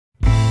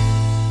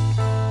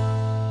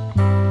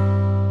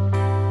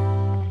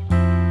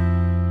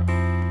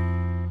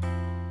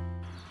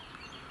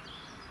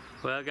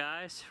Well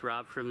guys,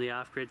 Rob from the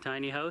Off-Grid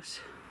Tiny House.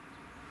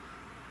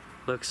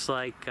 Looks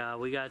like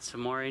we got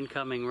some more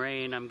incoming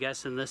rain. I'm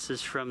guessing this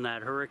is from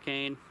that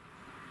hurricane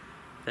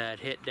that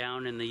hit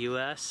down in the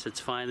US.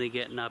 It's finally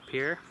getting up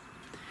here.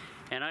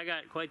 And I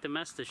got quite the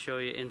mess to show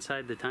you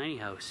inside the tiny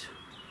house.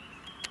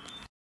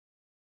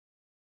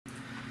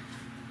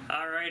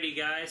 Alrighty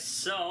guys,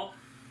 so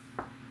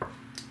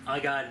I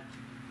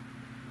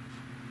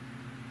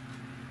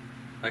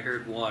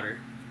heard water.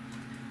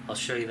 I'll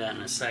show you that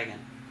in a second.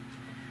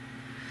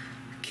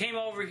 Came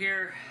over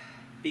here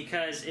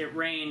because it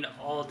rained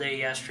all day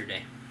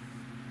yesterday.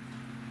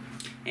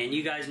 And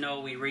you guys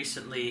know we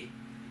recently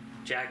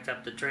jacked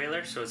up the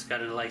trailer, so it's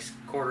got a nice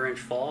 1/4 inch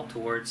fall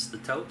towards the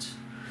totes.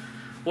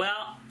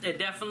 Well, it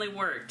definitely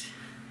worked.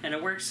 And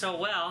it worked so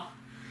well,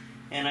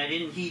 and I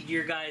didn't heed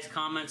your guys'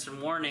 comments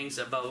and warnings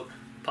about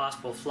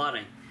possible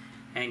flooding.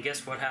 And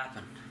guess what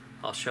happened?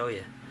 I'll show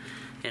you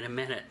in a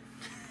minute.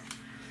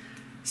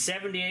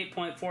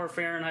 78.4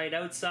 Fahrenheit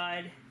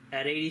outside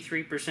at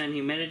 83%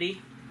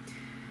 humidity.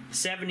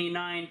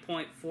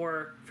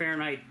 79.4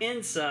 Fahrenheit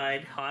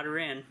inside, hotter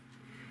in,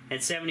 and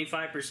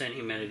 75%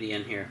 humidity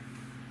in here.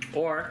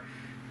 Or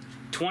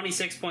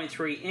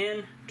 26.3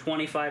 in,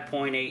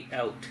 25.8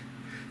 out.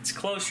 It's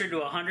closer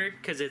to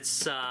 100 because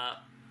it's,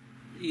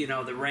 you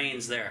know, the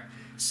rain's there.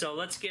 So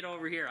let's get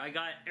over here. I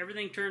got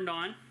everything turned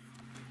on.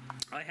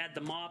 I had the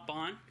mop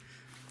on.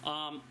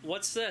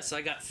 What's this?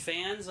 I got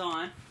fans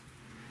on.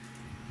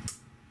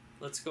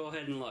 Let's go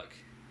ahead and look.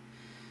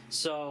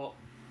 So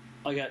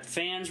I got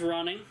fans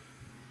running,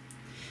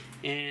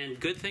 and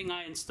good thing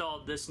I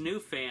installed this new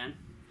fan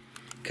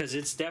because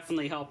it's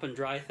definitely helping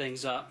dry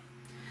things up.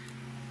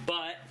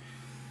 But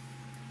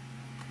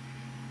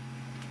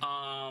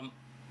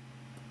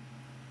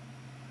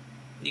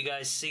you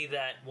guys see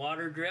that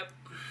water drip?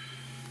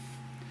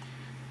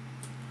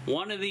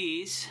 One of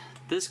these,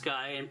 this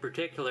guy in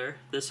particular,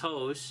 this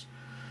hose,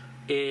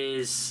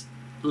 is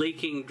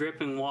leaking,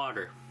 dripping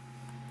water.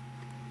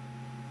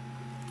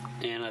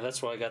 And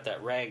that's why I got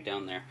that rag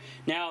down there.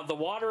 Now, the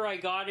water I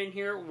got in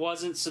here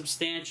wasn't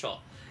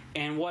substantial.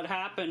 And what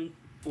happened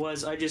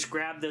was I just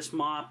grabbed this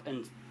mop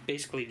and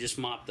basically just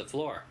mopped the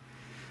floor.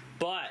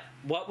 But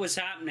what was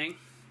happening,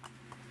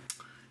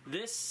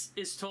 this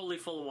is totally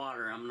full of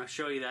water. I'm going to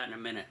show you that in a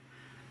minute.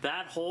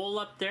 That hole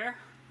up there,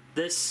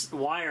 this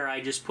wire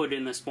I just put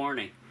in this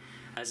morning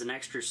as an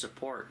extra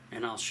support.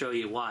 And I'll show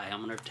you why.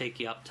 I'm going to take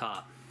you up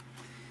top.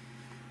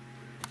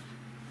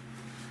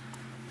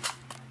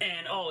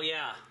 And oh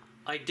yeah,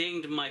 I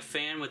dinged my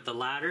fan with the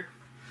ladder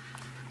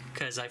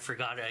because I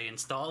forgot I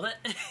installed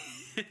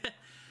it.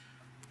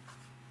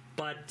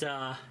 But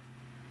I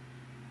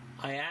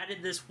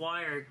added this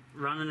wire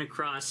running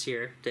across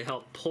here to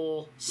help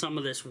pull some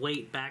of this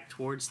weight back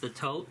towards the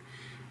tote,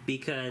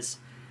 because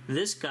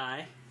this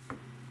guy,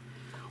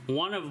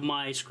 one of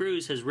my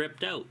screws has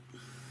ripped out,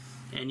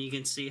 and you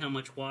can see how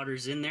much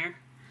water's in there.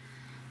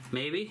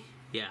 Maybe?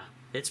 Yeah,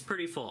 it's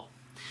pretty full.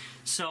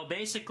 So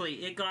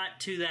basically it got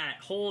to that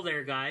hole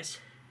there, guys,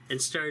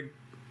 and started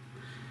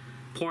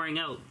pouring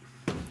out.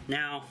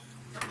 Now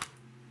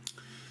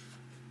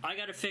I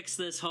gotta fix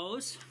this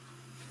hose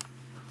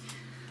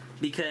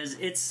because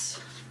it's,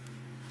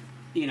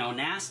 you know,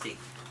 nasty.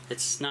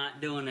 It's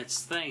not doing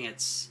its thing.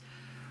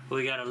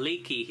 We got a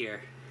leaky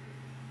here.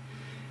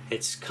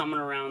 It's coming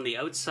around the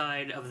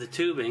outside of the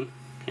tubing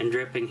and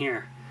dripping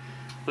here,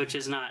 which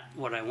is not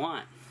what I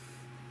want.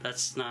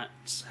 That's not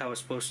how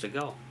it's supposed to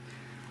go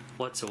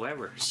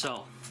whatsoever.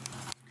 So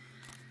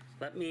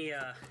let me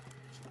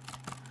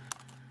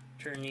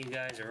turn you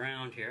guys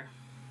around here,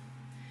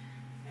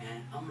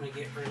 and I'm gonna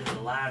get rid of the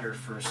ladder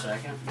for a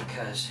second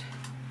because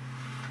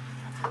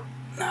I'm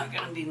not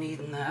gonna be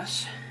needing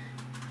this.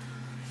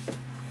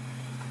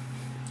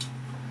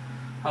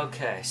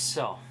 Okay,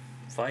 so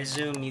if I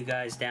zoom you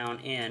guys down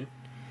in,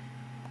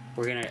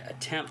 we're gonna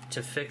attempt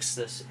to fix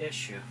this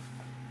issue.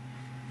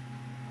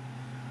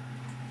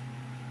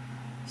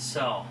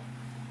 So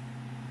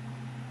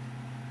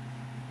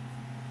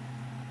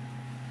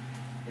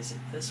is it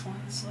this one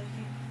that's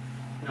leaking?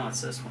 No,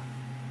 it's this one.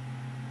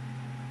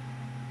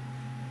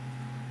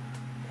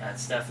 Yeah,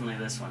 it's definitely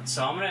this one.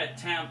 So I'm going to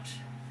attempt.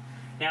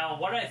 Now,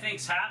 what I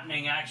think's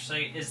happening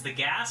actually is the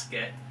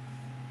gasket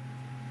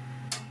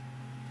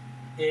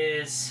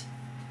is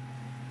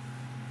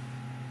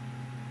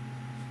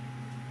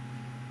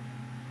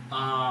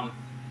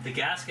the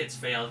gasket's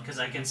failed because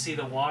I can see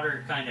the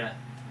water kind of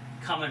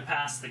coming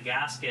past the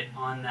gasket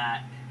on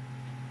that.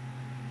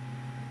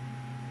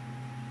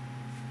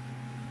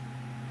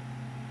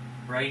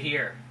 Right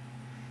here.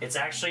 It's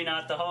actually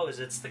not the hose,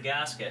 it's the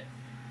gasket.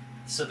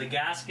 So the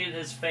gasket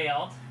has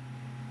failed,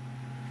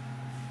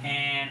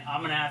 and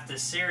I'm gonna have to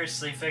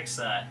seriously fix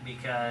that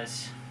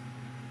because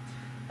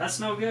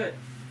that's no good.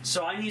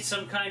 So I need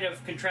some kind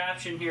of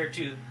contraption here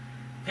to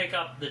pick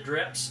up the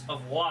drips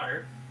of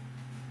water.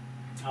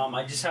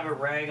 I just have a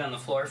rag on the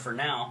floor for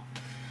now.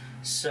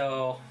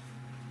 So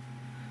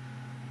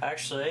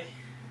actually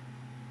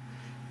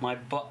my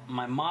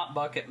mop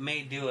bucket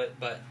may do it,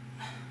 but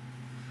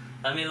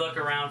let me look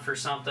around for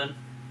something,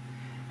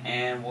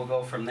 and we'll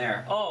go from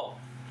there. Oh,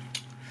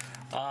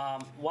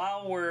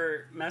 while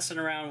we're messing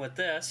around with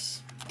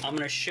this, I'm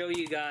going to show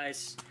you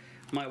guys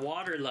my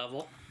water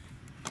level.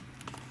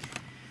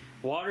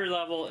 Water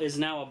level is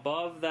now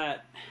above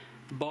that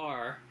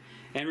bar.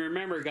 And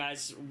remember,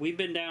 guys, we've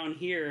been down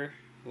here.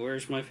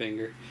 Where's my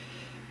finger?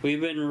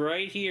 We've been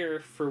right here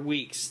for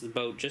weeks,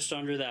 about just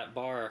under that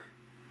bar,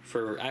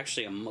 for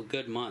actually a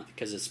good month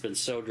because it's been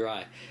so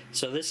dry.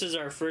 So this is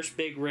our first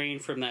big rain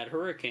from that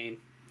hurricane,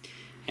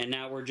 and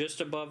now we're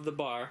just above the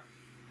bar.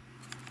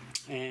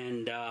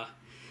 And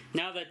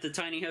now that the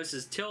tiny house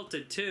is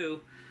tilted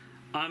too,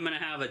 I'm going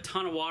to have a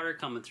ton of water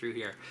coming through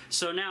here.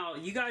 So now,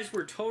 you guys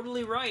were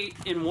totally right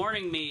in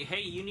warning me,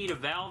 hey, you need a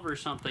valve or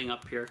something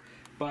up here.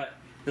 But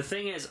the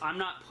thing is, I'm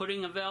not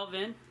putting a valve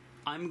in.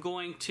 I'm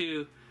going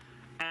to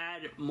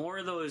add more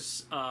of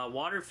those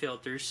water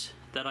filters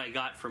that I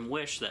got from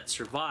Wish that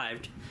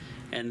survived.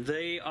 And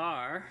they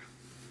are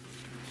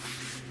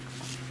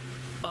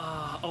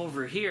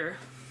over here.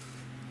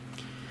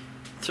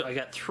 So I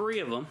got 3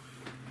 of them.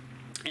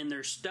 And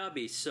they're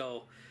stubby,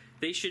 so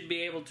they should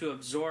be able to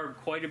absorb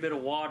quite a bit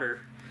of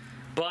water.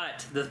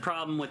 But the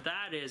problem with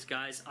that is,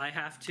 guys, I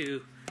have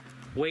to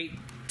wait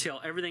till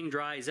everything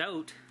dries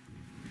out,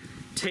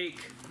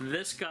 take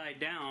this guy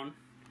down,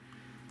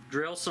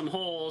 drill some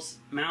holes,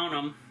 mount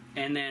them,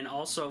 and then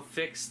also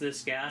fix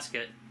this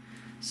gasket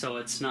so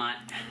it's not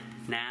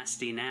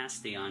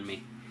nasty on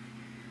me.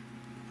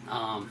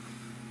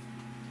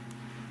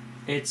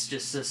 It's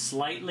just a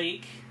slight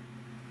leak,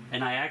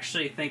 and I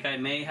actually think I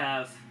may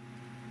have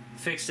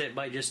fixed it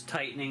by just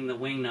tightening the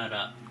wing nut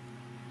up,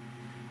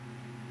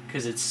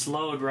 because it's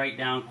slowed right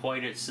down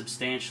quite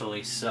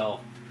substantially.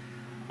 So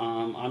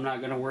I'm not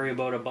going to worry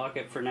about a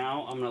bucket for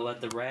now. I'm going to let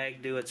the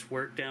rag do its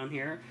work down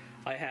here.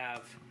 I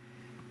have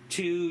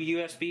 2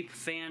 USB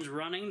fans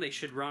running. They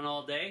should run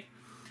all day.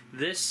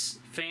 This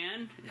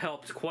fan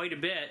helped quite a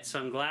bit, so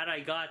I'm glad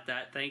I got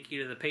that. Thank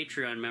you to the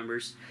Patreon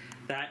members.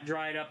 That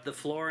dried up the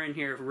floor in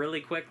here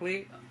really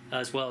quickly,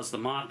 as well as the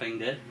mopping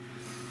did.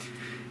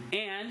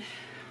 And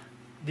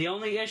the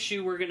only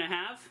issue we're going to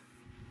have,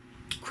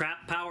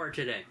 crap power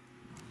today.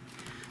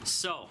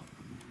 So,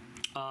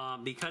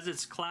 because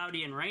it's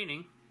cloudy and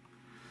raining,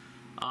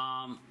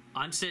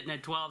 I'm sitting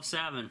at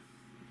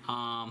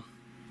 12.7.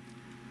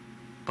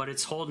 But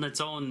it's holding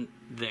its own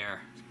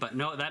there. But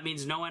no, that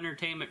means no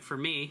entertainment for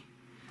me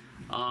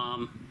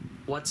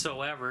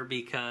whatsoever,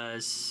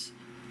 because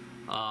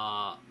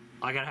I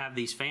got to have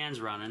these fans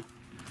running.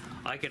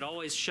 I could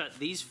always shut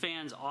these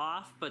fans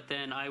off, but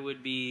then I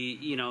would be,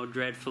 you know,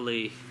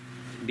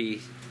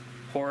 be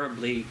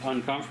horribly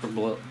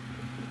uncomfortable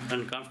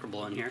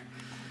in here.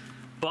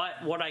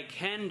 But what I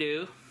can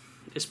do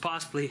is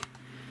possibly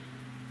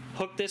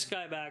hook this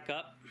guy back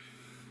up,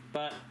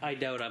 but I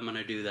doubt I'm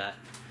gonna do that.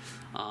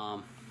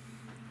 I'll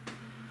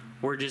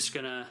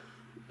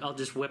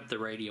just whip the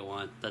radio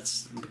on.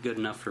 That's good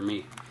enough for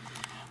me.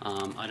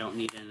 I don't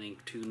need anything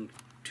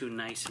too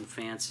nice and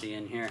fancy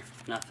in here.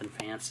 Nothing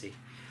fancy.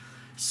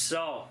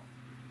 So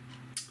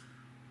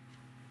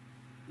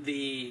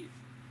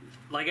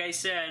like I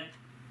said,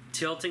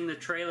 tilting the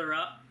trailer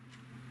up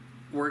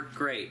worked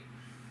great.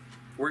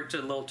 Worked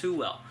a little too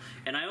well.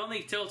 And I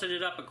only tilted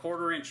it up a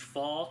 1/4 inch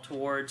fall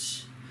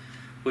towards,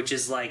 which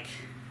is like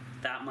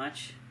that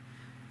much.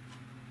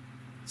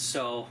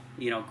 So,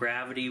 you know,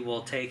 gravity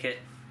will take it,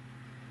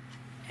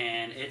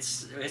 and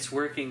it's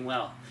working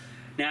well.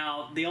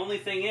 Now, the only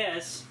thing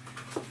is,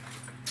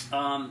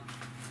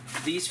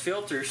 these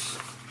filters,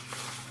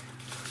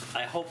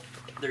 I hope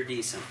they're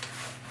decent.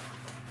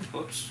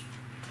 Oops.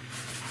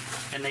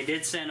 And they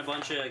did send a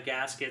bunch of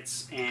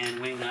gaskets and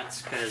wing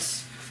nuts,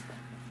 because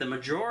the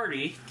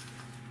majority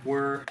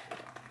were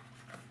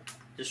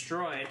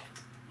destroyed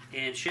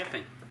in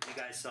shipping. You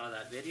guys saw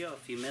that video.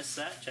 If you missed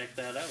that, check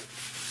that out.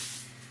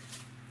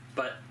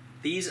 But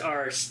these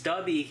are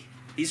stubby.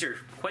 These are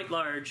quite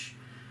large,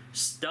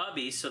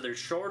 stubby, so they're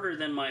shorter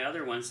than my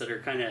other ones that are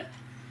kind of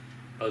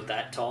about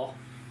that tall.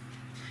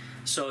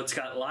 So it's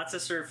got lots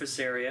of surface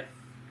area,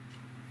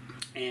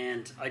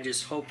 and I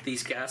just hope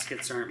these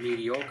gaskets aren't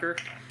mediocre.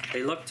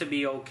 They look to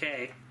be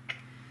okay.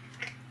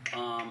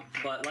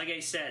 But like I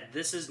said,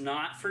 this is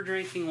not for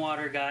drinking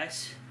water,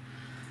 guys.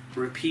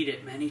 Repeat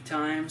it many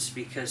times,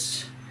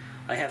 because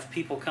I have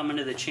people coming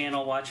to the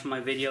channel watching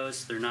my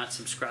videos. They're not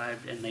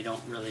subscribed and they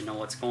don't really know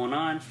what's going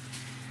on.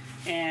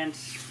 And,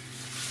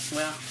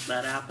 well,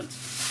 that happens.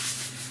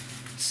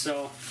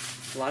 So,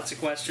 lots of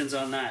questions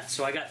on that.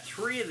 So I got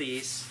 3 of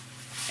these,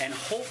 and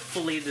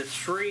hopefully the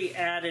 3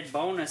 added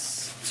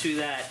bonus to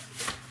that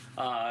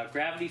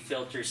gravity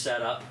filter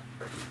setup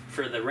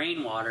for the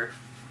rainwater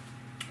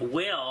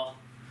will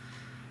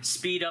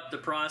speed up the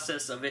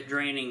process of it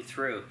draining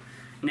through.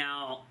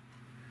 Now,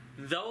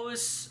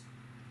 those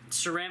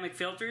ceramic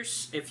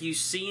filters, if you've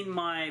seen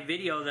my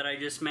video that I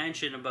just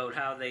mentioned about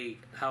how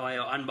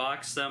I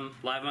unboxed them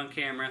live on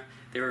camera,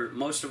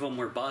 most of them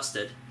were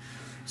busted,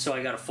 so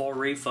I got a full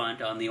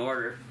refund on the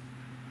order.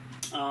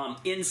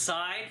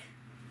 Inside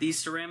these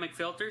ceramic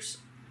filters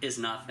is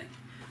nothing.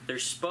 They're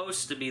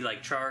supposed to be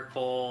like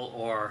charcoal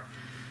or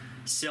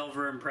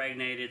silver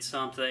impregnated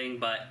something,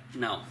 but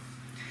no.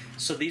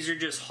 So these are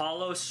just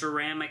hollow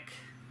ceramic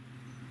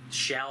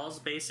shells,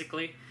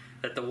 basically,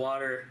 that the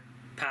water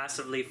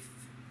passively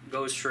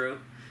goes through,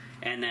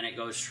 and then it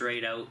goes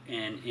straight out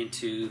and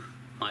into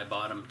my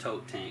bottom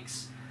tote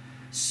tanks.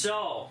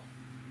 So,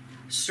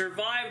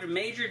 survived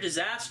major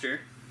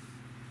disaster,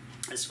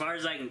 as far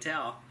as I can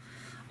tell.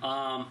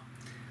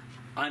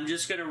 I'm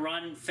just going to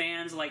run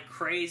fans like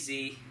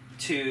crazy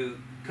to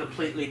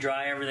completely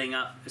dry everything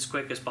up as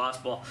quick as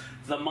possible.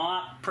 The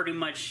mop pretty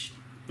much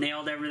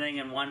nailed everything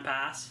in one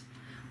pass,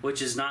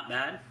 which is not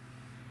bad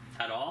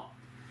at all,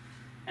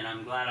 and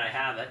I'm glad I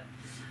have it.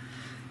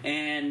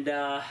 And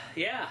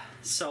yeah,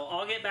 so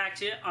I'll get back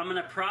to you. I'm going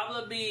to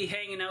probably be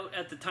hanging out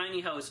at the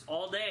tiny house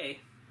all day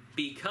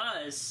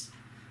because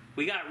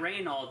we got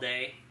rain all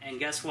day, and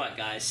guess what,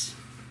 guys?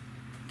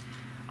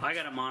 I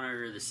got to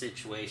monitor the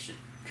situation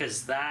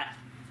because that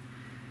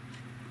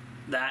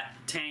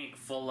tank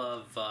full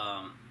of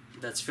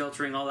that's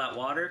filtering all that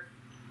water,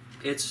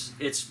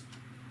 it's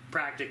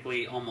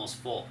practically almost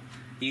full.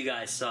 You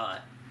guys saw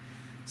it.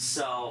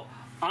 So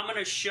I'm going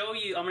to show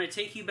you, I'm going to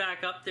take you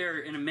back up there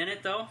in a minute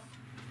though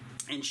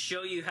and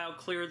show you how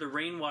clear the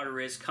rainwater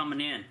is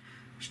coming in,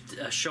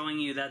 showing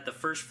you that the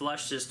first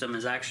flush system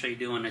is actually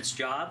doing its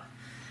job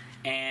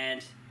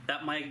and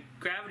that my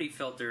gravity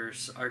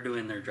filters are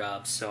doing their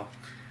job. So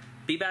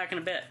be back in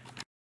a bit.